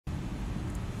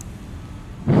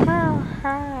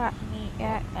I'm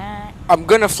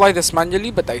gonna fly this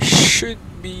manually, but I should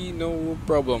be no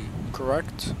problem.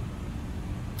 Correct?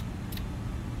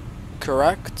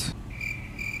 Correct?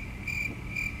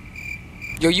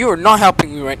 Yo, you are not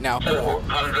helping me right now.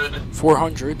 400.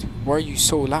 400? Why are you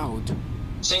so loud?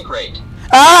 Sink rate.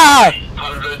 Ah!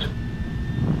 100.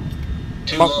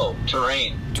 Too low.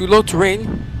 Terrain. Too low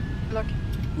terrain?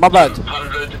 My bad.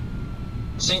 100.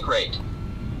 Sink rate.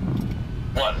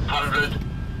 100.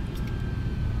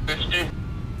 50.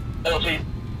 40.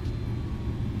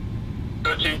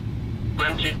 30.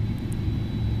 20.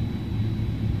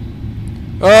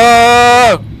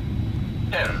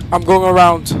 10. I'm going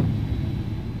around.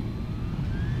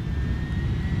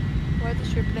 Why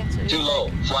does your plane say Too low.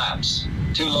 Flaps.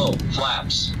 Too low.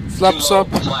 Flaps. Flaps Too low, up.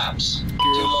 Flaps. Too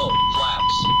low.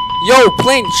 Flaps. Yo,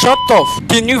 plane, shut off.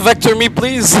 Can you vector me,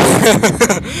 please? Yo,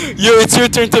 it's your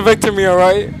turn to vector me,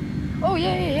 alright? Oh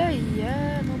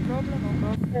yeah, no problem.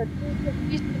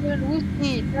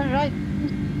 Turn right,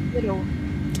 0.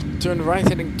 Turn right,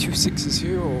 heading 260.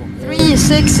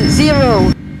 360.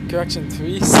 Correction,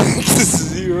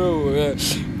 360.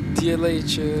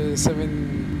 TLH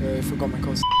 7. I forgot my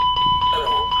cost.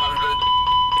 400.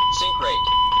 Sink rate.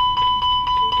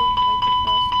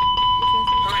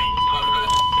 300.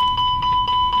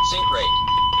 Sink rate.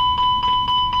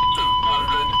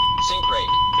 200. Sink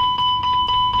rate.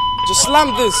 Just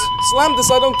slam this. Slam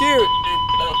this, I don't care.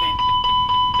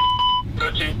 40.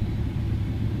 30.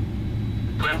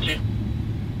 20.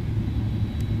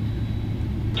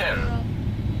 10.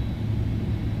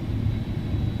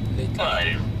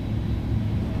 5.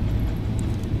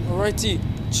 Alrighty.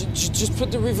 Just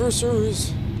put the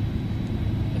reversers.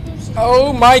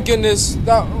 Oh my goodness.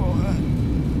 That.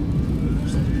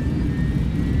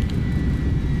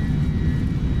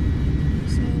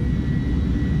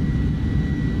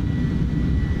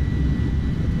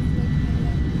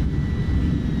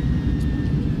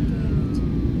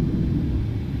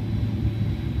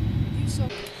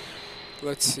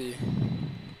 Let's see.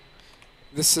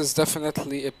 This is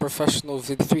definitely a professional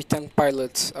A310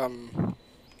 pilot.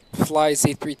 Flies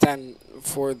A310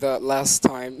 for the last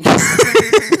time.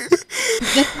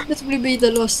 That will be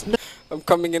the loss. I'm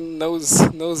coming in nose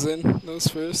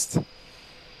first.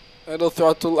 Idle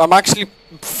throttle. I'm actually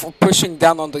pushing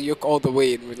down on the yoke all the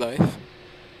way in real life.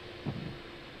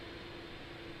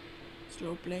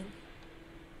 Slow plane.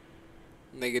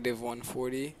 Negative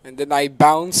 140, and then I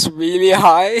bounce really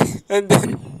high, and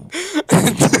then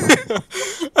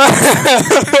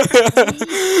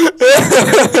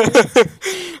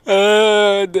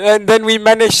and then we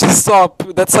managed to stop.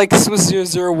 That's like Swiss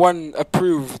 001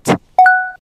 approved.